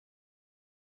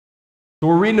So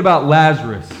we're reading about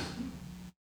Lazarus.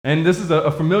 And this is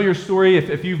a familiar story.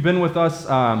 If you've been with us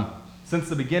since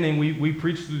the beginning, we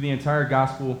preached through the entire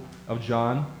Gospel of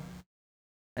John.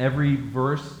 Every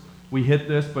verse we hit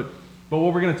this, but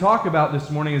what we're going to talk about this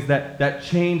morning is that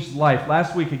changed life.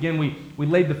 Last week, again, we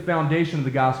laid the foundation of the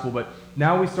gospel, but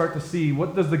now we start to see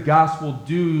what does the gospel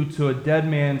do to a dead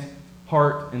man's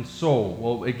heart and soul.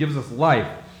 Well, it gives us life.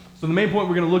 So the main point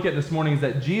we're going to look at this morning is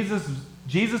that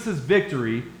Jesus'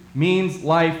 victory means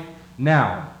life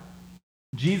now.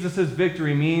 Jesus'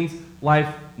 victory means life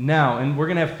now. And we're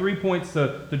going to have 3 points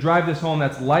to drive this home.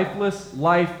 That's lifeless,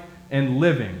 life, and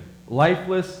living.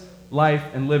 Lifeless, life,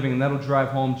 and living. And that'll drive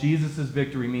home Jesus'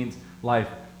 victory means life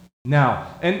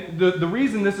now. And the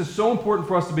reason this is so important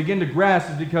for us to begin to grasp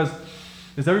is because,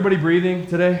 is everybody breathing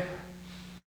today?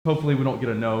 Hopefully we don't get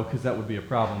a no, because that would be a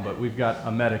problem, but we've got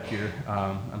a medic here.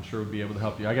 I'm sure we'll be able to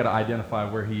help you. I got to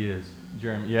identify where he is.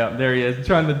 Jeremy, yeah, there he is,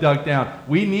 trying to duck down.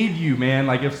 We need you, man.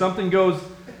 Like, if something goes,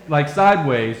 like,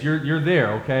 sideways, you're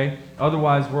there, okay?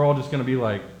 Otherwise, we're all just going to be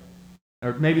like,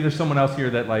 or maybe there's someone else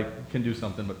here that, like, can do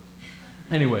something, but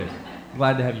anyways,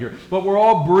 glad to have you here. But we're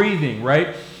all breathing,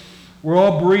 right? We're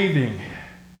all breathing.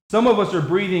 Some of us are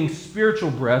breathing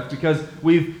spiritual breath because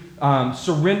we've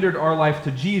surrendered our life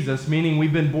to Jesus, meaning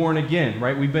we've been born again,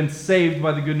 right? We've been saved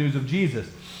by the good news of Jesus.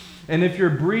 And if you're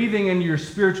breathing into your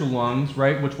spiritual lungs,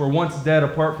 right, which were once dead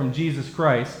apart from Jesus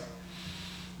Christ,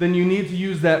 then you need to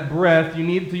use that breath, you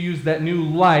need to use that new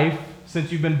life,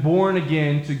 since you've been born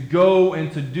again, to go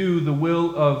and to do the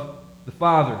will of the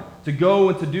Father, to go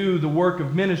and to do the work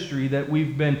of ministry that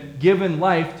we've been given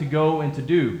life to go and to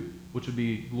do, which would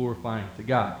be glorifying to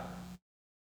God.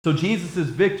 So Jesus'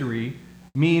 victory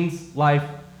means life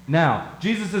now.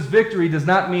 Jesus' victory does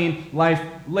not mean life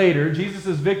later.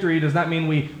 Jesus' victory does not mean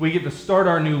we get to start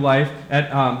our new life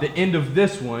at the end of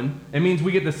this one. It means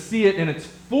we get to see it in its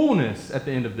fullness at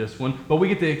the end of this one, but we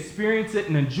get to experience it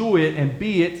and enjoy it and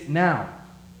be it now.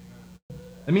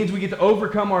 It means we get to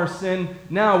overcome our sin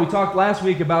now. We talked last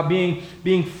week about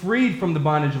being freed from the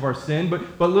bondage of our sin,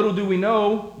 but little do we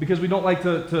know, because we don't like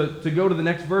to go to the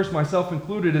next verse, myself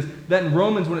included, is that in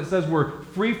Romans, when it says we're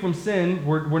free from sin,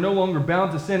 we're no longer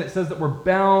bound to sin, it says that we're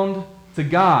bound to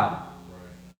God.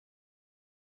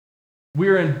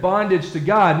 We're in bondage to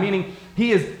God, meaning He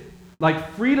has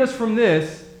freed us from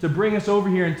this to bring us over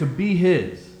here and to be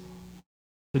His.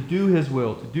 To do His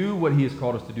will, to do what He has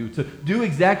called us to do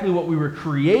exactly what we were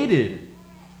created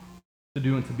to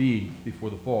do and to be before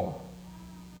the fall.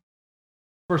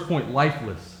 First point,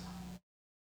 lifeless.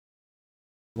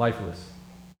 Lifeless.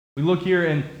 We look here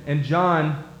in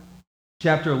John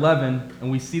chapter 11,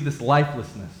 and we see this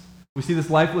lifelessness. We see this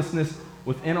lifelessness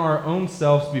within our own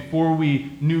selves before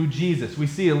we knew Jesus. We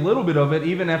see a little bit of it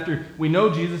even after we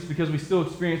know Jesus, because we still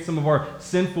experience some of our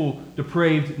sinful,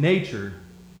 depraved nature.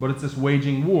 But it's this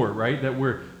waging war, right? That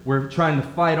we're trying to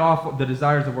fight off the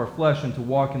desires of our flesh and to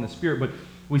walk in the Spirit. But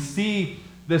we see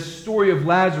this story of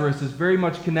Lazarus is very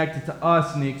much connected to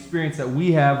us and the experience that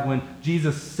we have when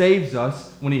Jesus saves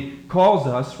us, when He calls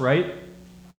us, right?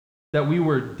 That we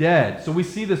were dead. So we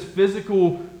see this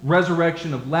physical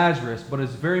resurrection of Lazarus, but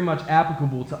it's very much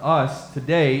applicable to us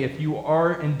today if you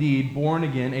are indeed born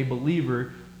again, a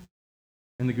believer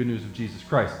in the good news of Jesus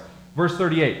Christ. Verse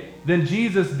 38, then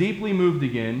Jesus deeply moved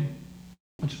again,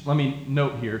 which let me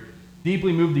note here,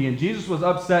 deeply moved again. Jesus was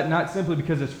upset not simply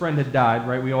because his friend had died,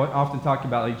 right? We often talk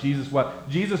about like Jesus wept.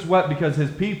 Jesus wept because his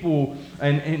people,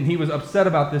 and he was upset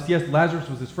about this. Yes, Lazarus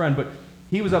was his friend, but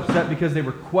he was upset because they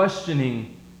were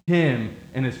questioning him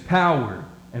and his power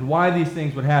and why these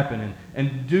things would happen.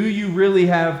 And do you really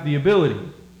have the ability?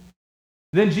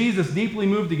 Then Jesus, deeply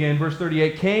moved again, verse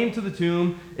 38, came to the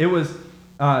tomb. It was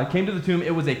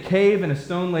a cave, and a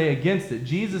stone lay against it.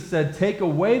 Jesus said, take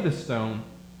away the stone.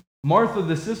 Martha,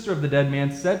 the sister of the dead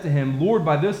man, said to him, Lord,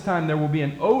 by this time there will be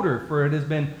an odor, for he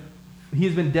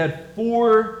has been dead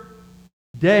 4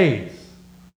 days,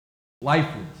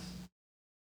 lifeless.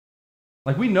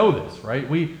 Like, we know this, right?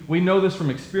 We know this from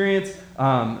experience.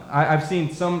 I've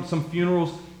seen some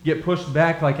funerals get pushed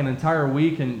back like an entire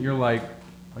week, and you're like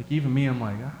even me, I'm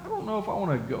like, I don't know if I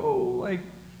want to go, like,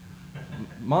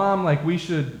 Mom, like, we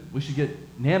should get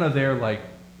Nana there, like,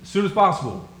 as soon as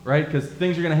possible, right? Because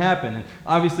things are going to happen. And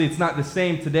obviously it's not the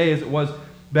same today as it was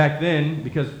back then,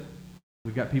 because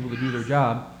we've got people to do their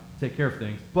job, take care of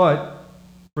things. But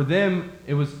for them,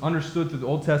 it was understood through the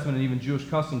Old Testament and even Jewish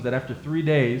customs that after 3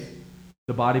 days,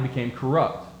 the body became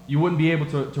corrupt. You wouldn't be able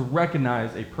to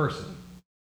recognize a person.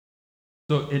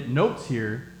 So it notes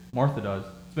here, Martha does,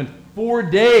 it's been 4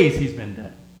 days he's been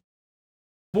dead.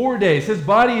 4 days. His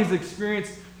body has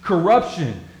experienced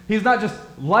corruption. He's not just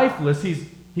lifeless, he's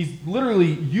he's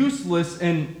literally useless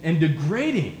and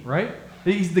degrading, right?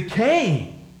 He's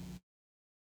decaying.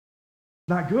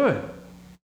 Not good.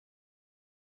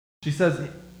 She says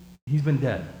he's been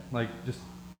dead. Like, just,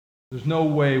 there's no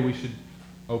way we should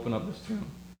open up this tomb.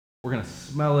 We're going to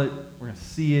smell it. We're going to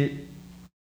see it.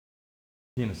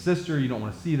 Being a sister, you don't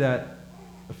want to see that.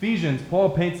 Ephesians, Paul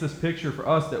paints this picture for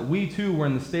us that we too were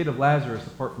in the state of Lazarus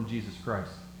apart from Jesus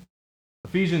Christ.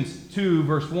 Ephesians 2,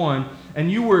 verse 1,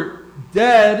 and you were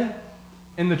dead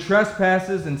in the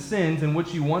trespasses and sins in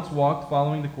which you once walked,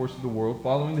 following the course of the world,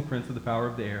 following the prince of the power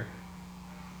of the air,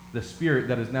 the spirit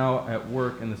that is now at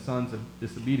work in the sons of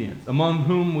disobedience, among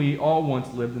whom we all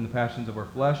once lived in the passions of our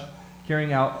flesh,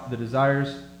 carrying out the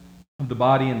desires of the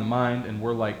body and the mind, and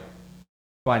were like,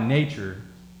 by nature,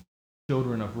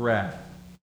 children of wrath,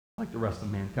 like the rest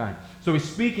of mankind. So he's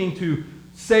speaking to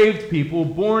saved people,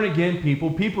 born again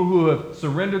people, people who have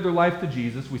surrendered their life to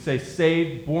Jesus. We say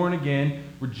saved, born again,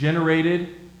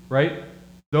 regenerated, right?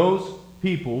 Those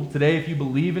people, today, if you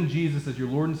believe in Jesus as your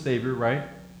Lord and Savior, right?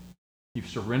 You've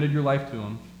surrendered your life to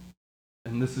him.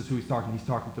 And this is who he's talking. He's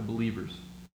talking to believers.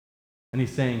 And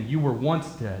he's saying, you were once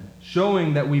dead,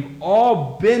 showing that we've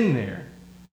all been there.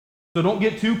 So don't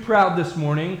get too proud this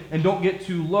morning and don't get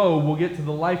too low. We'll get to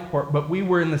the life part. But we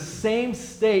were in the same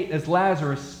state as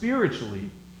Lazarus spiritually.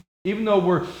 Even though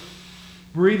we're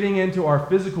breathing into our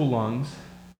physical lungs,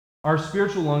 our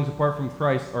spiritual lungs, apart from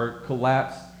Christ, are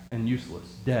collapsed and useless,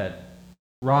 dead,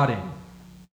 rotting,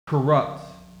 corrupt,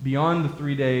 beyond the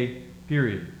 3-day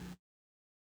period.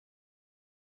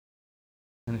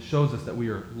 And it shows us that we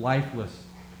are lifeless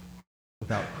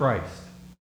without Christ.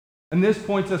 And this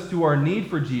points us to our need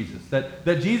for Jesus, that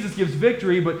Jesus gives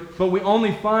victory, but we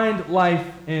only find life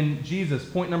in Jesus.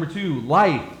 Point number 2,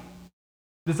 life.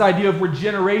 This idea of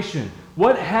regeneration.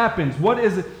 What happens? What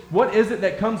is it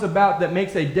that comes about that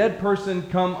makes a dead person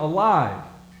come alive?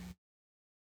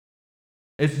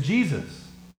 It's Jesus.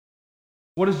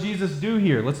 What does Jesus do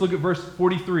here? Let's look at verse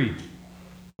 43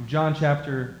 of John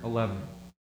chapter 11.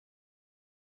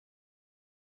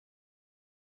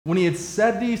 When he had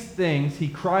said these things, he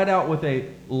cried out with a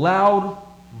loud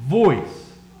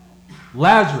voice,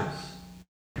 Lazarus,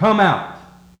 come out.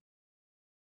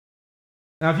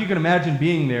 Now, if you can imagine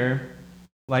being there,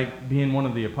 like being one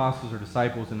of the apostles or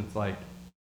disciples, and it's like,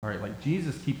 all right, like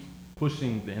Jesus keeps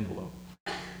pushing the envelope.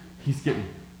 He's getting,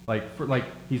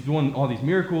 he's doing all these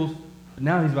miracles, but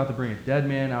now he's about to bring a dead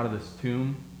man out of this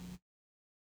tomb.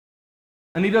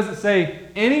 And he doesn't say,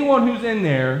 anyone who's in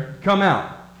there, come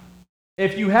out.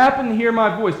 If you happen to hear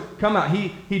my voice, come out.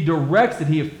 He directs it.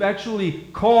 He effectually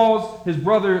calls his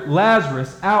brother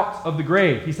Lazarus out of the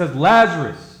grave. He says,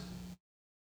 Lazarus,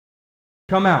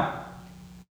 come out.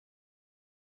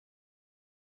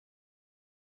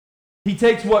 He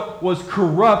takes what was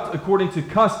corrupt according to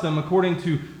custom, according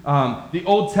to the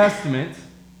Old Testament,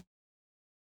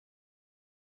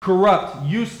 corrupt,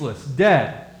 useless,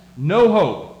 dead, no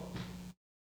hope,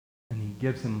 and he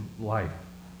gives him life.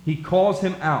 He calls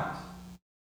him out.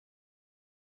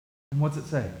 And what's it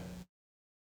say?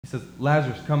 He says,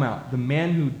 Lazarus, come out. The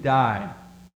man who died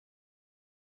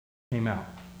came out.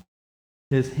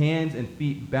 His hands and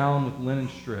feet bound with linen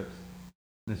strips,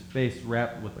 and his face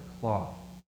wrapped with a cloth.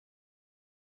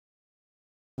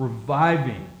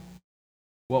 Reviving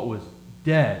what was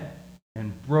dead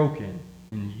and broken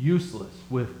and useless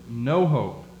with no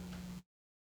hope.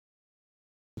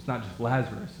 It's not just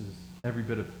Lazarus, it's every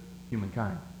bit of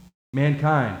humankind.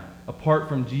 Mankind, apart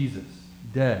from Jesus,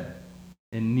 dead,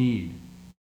 in need.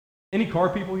 Any car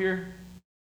people here?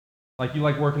 Like, you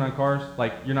like working on cars?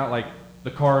 Like, you're not like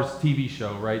the Cars TV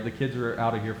show, right? The kids are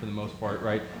out of here for the most part,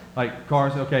 right? Like,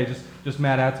 Cars, okay, just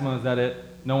Matt Atzma, is that it?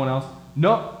 No one else?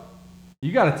 No.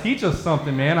 You got to teach us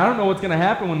something, man. I don't know what's going to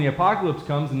happen when the apocalypse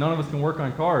comes and none of us can work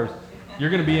on cars.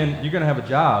 You're going to have a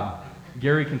job.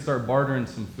 Gary can start bartering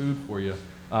some food for you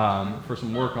for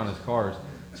some work on his cars.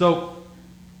 So,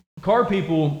 car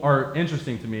people are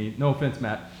interesting to me. No offense,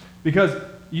 Matt. Because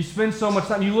you spend so much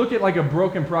time, you look at like a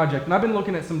broken project, and I've been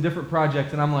looking at some different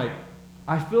projects, and I'm like,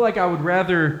 I feel like I would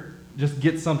rather just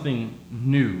get something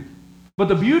new. But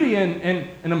the beauty in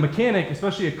a mechanic,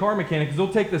 especially a car mechanic, is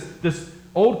they'll take this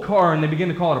old car and they begin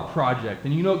to call it a project.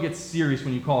 And you know it gets serious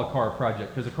when you call a car a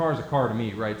project, because a car is a car to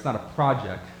me, right? It's not a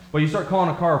project. But you start calling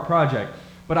a car a project.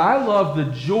 But I love the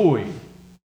joy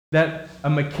that a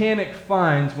mechanic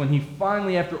finds when he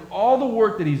finally, after all the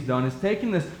work that he's done, is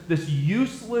taking this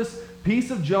useless piece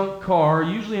of junk car,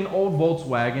 usually an old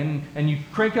Volkswagen, and you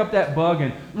crank up that bug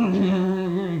and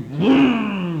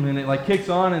it like kicks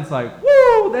on and it's like,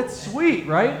 woo, that's sweet,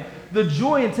 right? the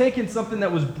joy in taking something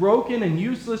that was broken and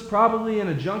useless, probably in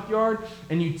a junkyard,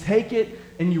 and you take it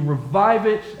and you revive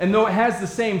it, and though it has the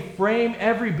same frame,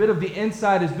 every bit of the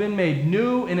inside has been made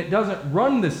new, and it doesn't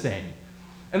run the same.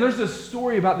 And there's this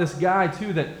story about this guy,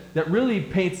 too, that really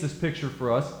paints this picture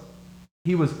for us.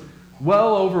 He was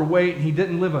well overweight, and he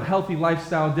didn't live a healthy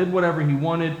lifestyle, did whatever he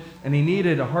wanted, and he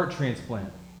needed a heart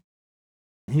transplant.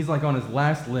 He's like on his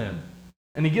last limb.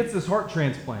 And he gets this heart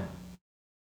transplant.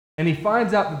 And he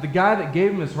finds out that the guy that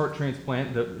gave him his heart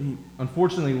transplant, that he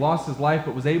unfortunately lost his life,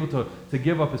 but was able to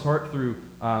give up his heart through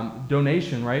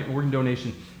donation, right? Organ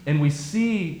donation. And we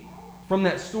see from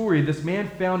that story, this man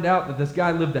found out that this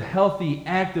guy lived a healthy,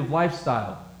 active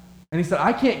lifestyle. And he said,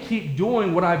 I can't keep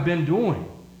doing what I've been doing.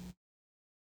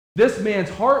 This man's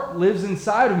heart lives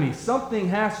inside of me. Something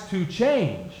has to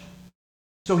change.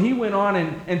 So he went on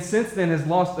and since then has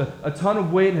lost a ton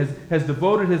of weight, has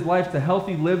devoted his life to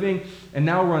healthy living, and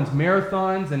now runs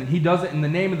marathons, and he does it in the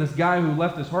name of this guy who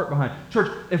left his heart behind.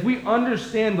 Church, if we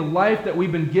understand the life that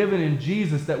we've been given in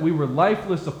Jesus, that we were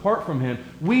lifeless apart from him,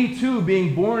 we too,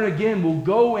 being born again, will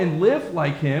go and live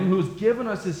like him who's given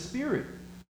us his Spirit.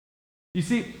 You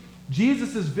see,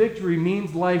 Jesus' victory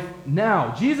means life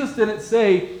now. Jesus didn't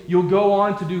say, you'll go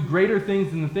on to do greater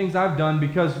things than the things I've done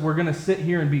because we're going to sit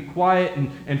here and be quiet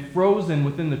and frozen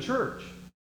within the church.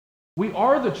 We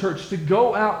are the church to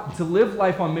go out to live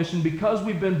life on mission because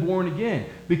we've been born again.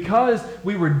 Because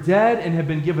we were dead and have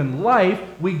been given life,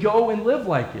 we go and live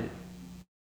like it.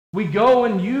 We go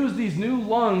and use these new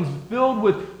lungs filled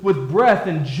with breath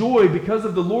and joy because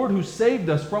of the Lord who saved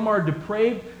us from our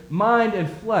depraved mind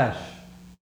and flesh.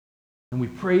 And we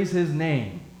praise his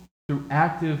name through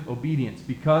active obedience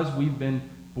because we've been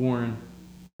born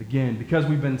again, because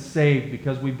we've been saved,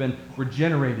 because we've been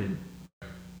regenerated.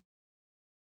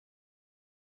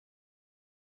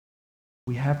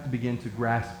 We have to begin to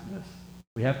grasp this.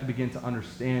 We have to begin to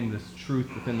understand this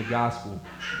truth within the gospel,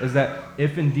 is that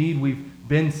if indeed we've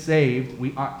been saved,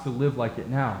 we ought to live like it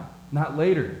now, not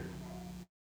later.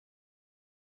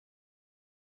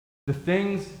 The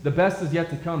best is yet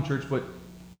to come, church, but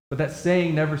that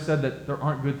saying never said that there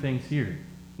aren't good things here.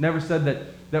 Never said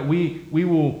that we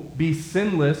will be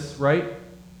sinless, right?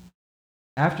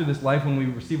 After this life, when we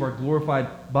receive our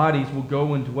glorified bodies, we'll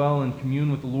go and dwell and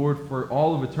commune with the Lord for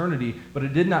all of eternity. But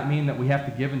it did not mean that we have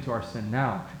to give into our sin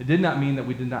now. It did not mean that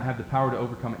we did not have the power to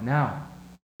overcome it now.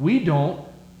 We don't.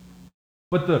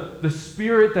 But the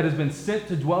Spirit that has been sent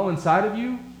to dwell inside of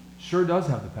you sure does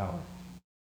have the power.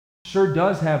 Sure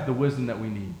does have the wisdom that we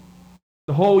need.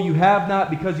 The whole "you have not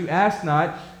because you ask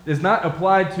not" is not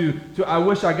applied to I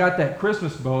wish I got that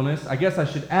Christmas bonus. I guess I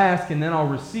should ask and then I'll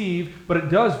receive. But it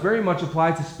does very much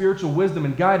apply to spiritual wisdom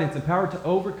and guidance and power to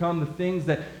overcome the things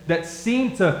that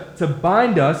seem to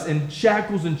bind us in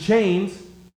shackles and chains.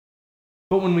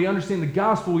 But when we understand the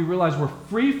gospel, we realize we're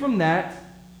free from that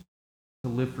to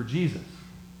live for Jesus.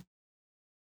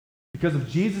 Because of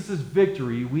Jesus'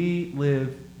 victory, we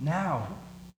live now.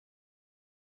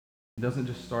 It doesn't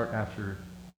just start after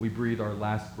we breathe our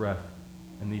last breath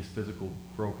in these physical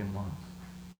broken lungs.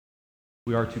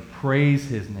 We are to praise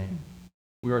his name.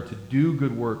 We are to do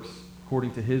good works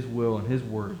according to his will and his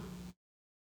word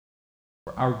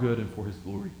for our good and for his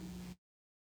glory.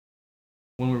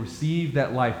 When we receive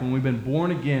that life, when we've been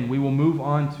born again, we will move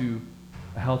on to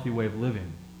a healthy way of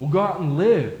living. We'll go out and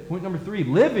live. Point number 3,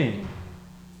 living.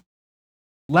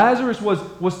 Lazarus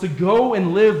was to go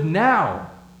and live now.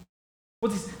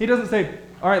 He doesn't say,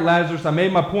 all right, Lazarus, I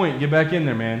made my point. Get back in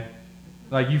there, man.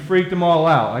 Like, you freaked them all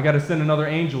out. I got to send another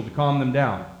angel to calm them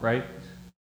down, right?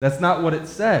 That's not what it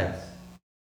says.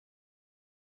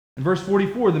 In verse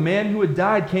 44, the man who had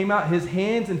died came out, his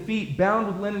hands and feet bound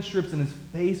with linen strips and his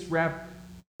face wrapped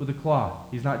with a cloth.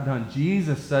 He's not done.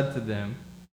 Jesus said to them,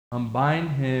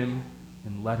 unbind him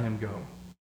and let him go.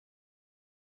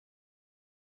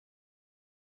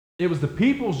 It was the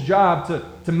people's job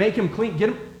to make him clean, get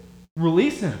him,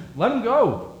 release him, let him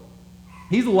go.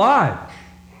 He's alive.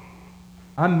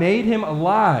 I made him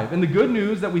alive. And the good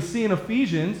news that we see in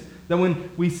Ephesians, that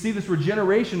when we see this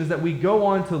regeneration, is that we go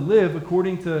on to live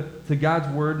according to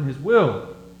God's word and his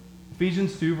will.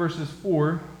 Ephesians 2, verses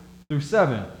 4 through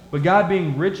 7. But God,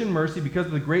 being rich in mercy, because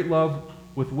of the great love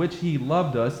with which he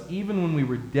loved us, even when we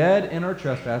were dead in our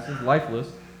trespasses, lifeless,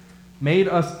 made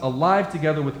us alive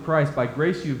together with Christ. By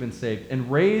grace you have been saved, and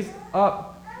raised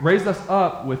us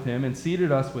up with him and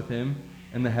seated us with him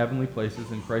in the heavenly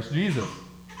places in Christ Jesus,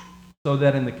 so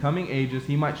that in the coming ages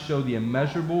he might show the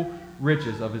immeasurable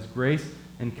riches of his grace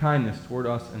and kindness toward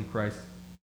us in Christ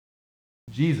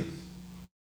Jesus.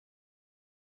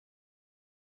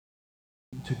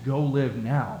 To go live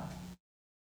now.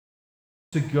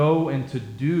 to go and to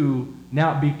do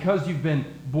now because you've been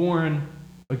born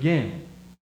again.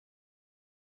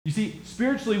 You see,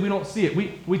 spiritually, we don't see it.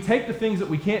 We take the things that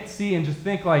we can't see and just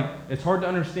think like, it's hard to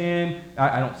understand.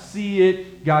 I don't see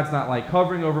it. God's not like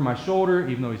hovering over my shoulder,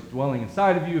 even though he's dwelling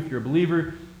inside of you if you're a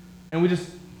believer. And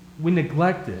we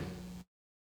neglect it.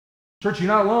 Church, you're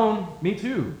not alone. Me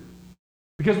too.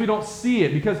 Because we don't see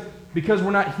it. Because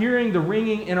we're not hearing the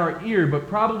ringing in our ear, but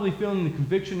probably feeling the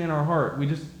conviction in our heart. We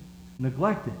just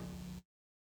neglect it.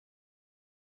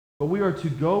 But we are to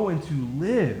go and to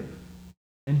live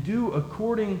and do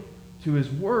according to his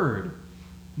word.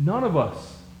 None of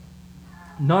us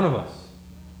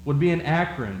would be in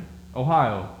Akron,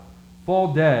 Ohio,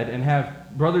 fall dead and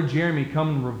have Brother Jeremy come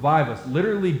and revive us,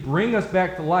 literally bring us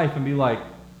back to life and be like,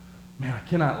 man, I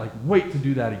cannot wait to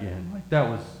do that again. That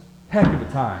was heck of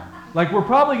a time. We're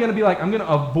probably going to be I'm going to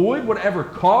avoid whatever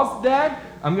caused that.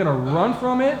 I'm going to run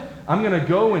from it. I'm going to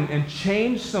go and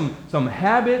change some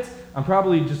habits. I'm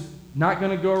probably just not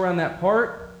going to go around that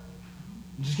part.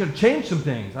 I'm just going to change some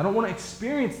things. I don't want to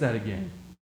experience that again.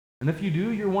 And if you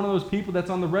do, you're one of those people that's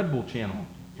on the Red Bull channel.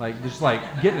 Just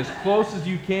getting as close as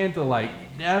you can to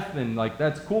death, and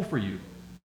that's cool for you.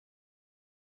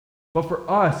 But for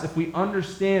us, if we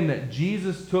understand that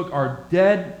Jesus took our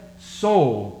dead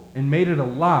soul and made it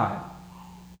alive,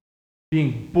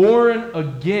 being born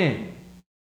again,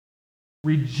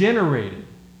 regenerated,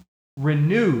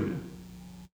 renewed,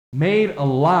 made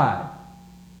alive.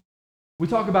 We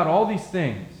talk about all these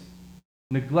things,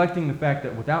 neglecting the fact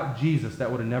that without Jesus,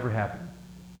 that would have never happened.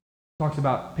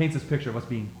 Paints this picture of us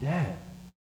being dead,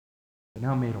 but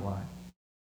now made alive.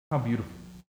 How beautiful.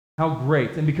 How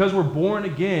great. And because we're born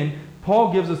again,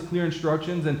 Paul gives us clear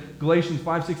instructions in Galatians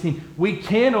 5:16. We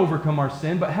can overcome our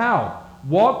sin, but how?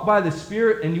 Walk by the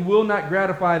Spirit, and you will not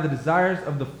gratify the desires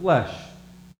of the flesh.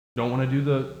 Don't want to do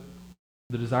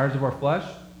the desires of our flesh?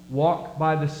 Walk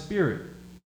by the Spirit.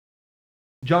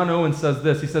 John Owen says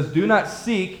this. He says, do not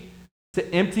seek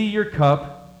to empty your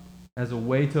cup as a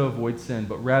way to avoid sin,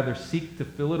 but rather seek to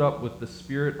fill it up with the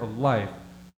Spirit of life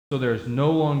so there is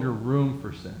no longer room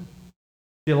for sin.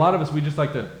 See, a lot of us, we just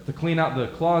like to clean out the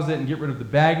closet and get rid of the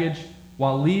baggage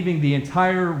while leaving the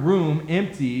entire room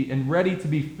empty and ready to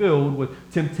be filled with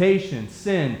temptation,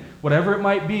 sin, whatever it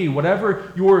might be,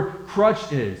 whatever your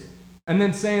crutch is. And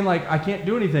then saying I can't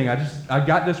do anything. I've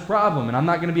got this problem and I'm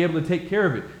not going to be able to take care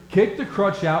of it. Kick the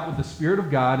crutch out with the Spirit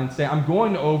of God and say, I'm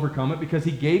going to overcome it because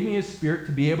he gave me his Spirit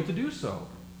to be able to do so.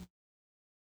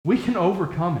 We can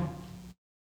overcome it.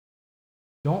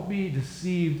 Don't be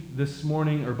deceived this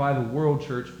morning or by the world,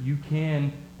 church. You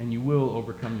can and you will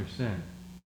overcome your sin.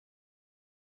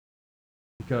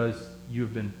 Because you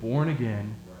have been born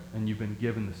again and you've been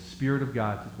given the Spirit of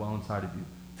God to dwell inside of you,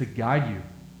 to guide you.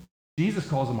 Jesus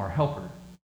calls him our helper.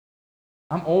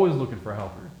 I'm always looking for a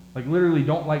helper. Literally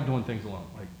don't like doing things alone.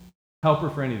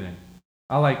 Helper for anything.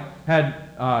 I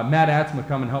had Matt Atzma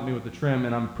come and help me with the trim,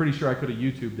 and I'm pretty sure I could have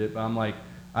YouTubed it, but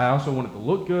I also want it to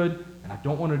look good, and I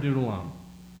don't want to do it alone.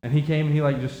 And he came and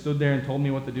he just stood there and told me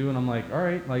what to do, and I'm all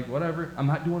right, whatever. I'm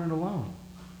not doing it alone.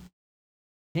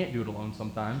 Can't do it alone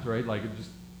sometimes, right? It just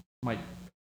might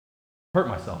hurt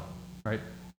myself, right?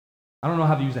 I don't know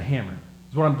how to use a hammer.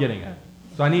 Is what I'm getting at.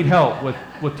 So I need help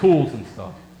with tools and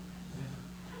stuff.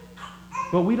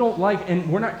 But we don't and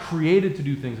we're not created to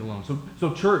do things alone.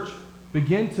 So church,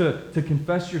 begin to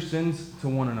confess your sins to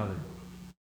one another.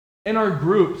 In our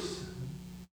groups,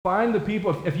 find the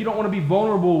people. If you don't want to be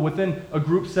vulnerable within a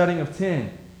group setting of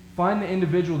 10, find the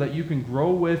individual that you can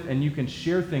grow with and you can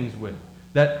share things with.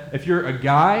 That if you're a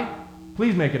guy,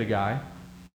 please make it a guy.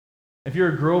 If you're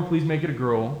a girl, please make it a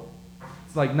girl.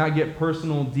 It's not get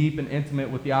personal, deep, and intimate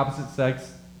with the opposite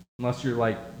sex unless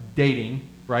you're dating,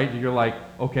 right? You're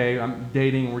okay, I'm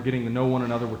dating, and we're getting to know one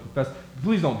another, we're confessing.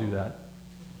 Please don't do that.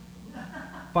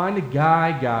 Find a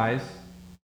guy, guys,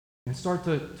 and start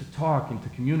to talk and to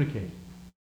communicate.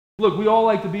 Look, we all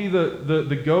like to be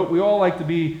the goat. We all like to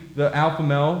be the alpha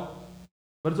male.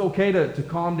 But it's okay to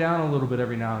calm down a little bit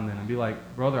every now and then and be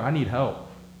brother, I need help.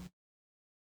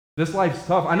 This life's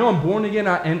tough. I know I'm born again,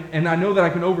 and I know that I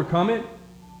can overcome it,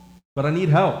 but I need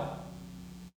help.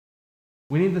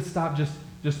 We need to stop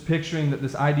just picturing that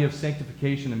this idea of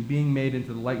sanctification and being made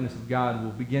into the likeness of God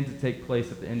will begin to take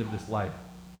place at the end of this life,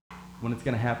 when it's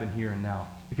going to happen here and now.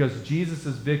 Because of Jesus'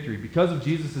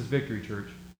 victory, church,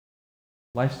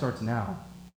 life starts now.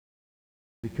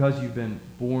 Because you've been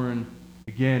born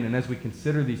again, and as we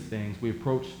consider these things, we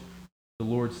approach the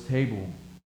Lord's table,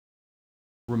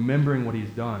 remembering what he's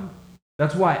done.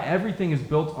 That's why everything is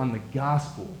built on the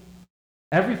gospel.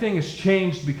 Everything is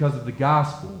changed because of the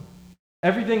gospel.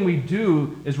 Everything we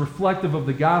do is reflective of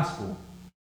the gospel.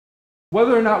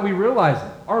 whether or not we realize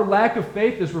it. Our lack of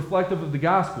faith is reflective of the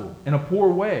gospel in a poor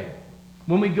way.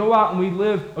 When we go out and we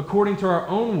live according to our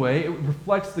own way, it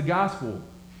reflects the gospel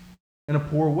in a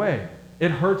poor way.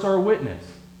 It hurts our witness.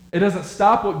 It doesn't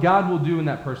stop what God will do in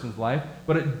that person's life,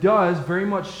 but it does very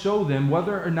much show them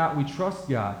whether or not we trust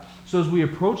God. So as we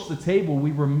approach the table,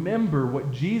 we remember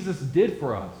what Jesus did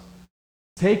for us,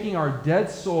 taking our dead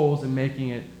souls and making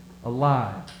it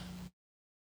alive,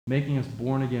 making us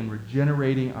born again,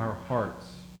 regenerating our hearts.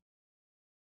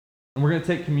 And we're going to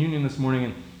take communion this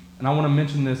morning, and I want to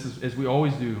mention this as we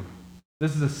always do.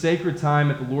 This is a sacred time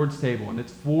at the Lord's table, and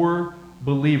it's for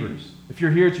believers. If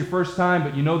you're here, it's your first time,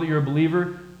 but you know that you're a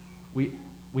believer, we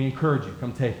encourage you,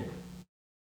 come take it.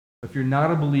 If you're not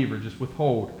a believer, just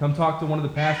withhold. Come talk to one of the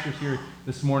pastors here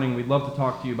this morning. We'd love to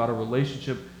talk to you about a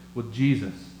relationship with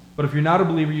Jesus. But if you're not a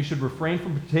believer, you should refrain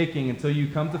from partaking until you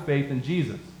come to faith in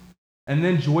Jesus, and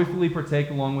then joyfully partake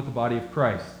along with the body of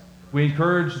Christ. We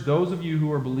encourage those of you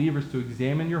who are believers to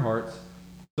examine your hearts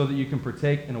so that you can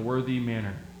partake in a worthy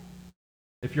manner.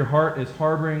 If your heart is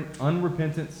harboring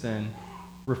unrepentant sin,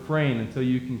 refrain until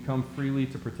you can come freely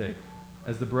to partake.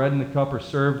 As the bread and the cup are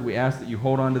served, we ask that you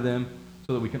hold on to them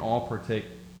so that we can all partake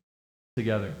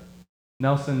together.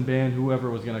 Nelson, band,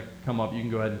 whoever was going to come up, you can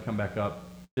go ahead and come back up.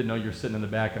 Didn't know you were sitting in the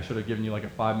back. I should have given you like a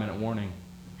 5-minute warning.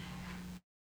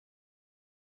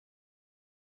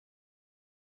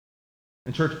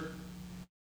 And church,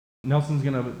 Nelson's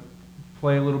going to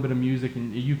play a little bit of music,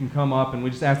 and you can come up, and we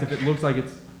just ask if it looks like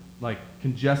it's like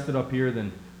congested up here,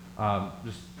 then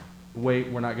just wait.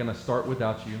 We're not going to start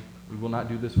without you. We will not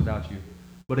do this without you.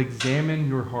 But examine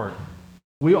your heart.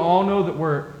 We all know that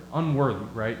we're unworthy,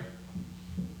 right?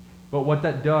 But what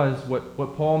that does,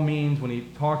 what Paul means when he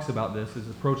talks about this is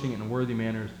approaching it in a worthy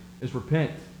manner is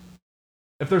repent.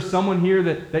 If there's someone here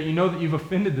that you know that you've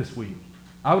offended this week,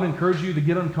 I would encourage you to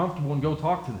get uncomfortable and go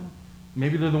talk to them.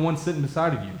 Maybe they're the one sitting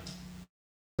beside of you.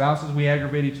 Spouses, we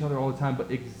aggravate each other all the time, but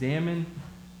examine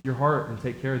your heart and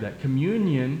take care of that.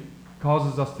 Communion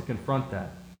causes us to confront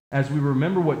that. As we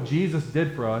remember what Jesus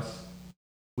did for us,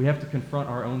 we have to confront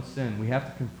our own sin. We have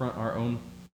to confront our own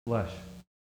flesh.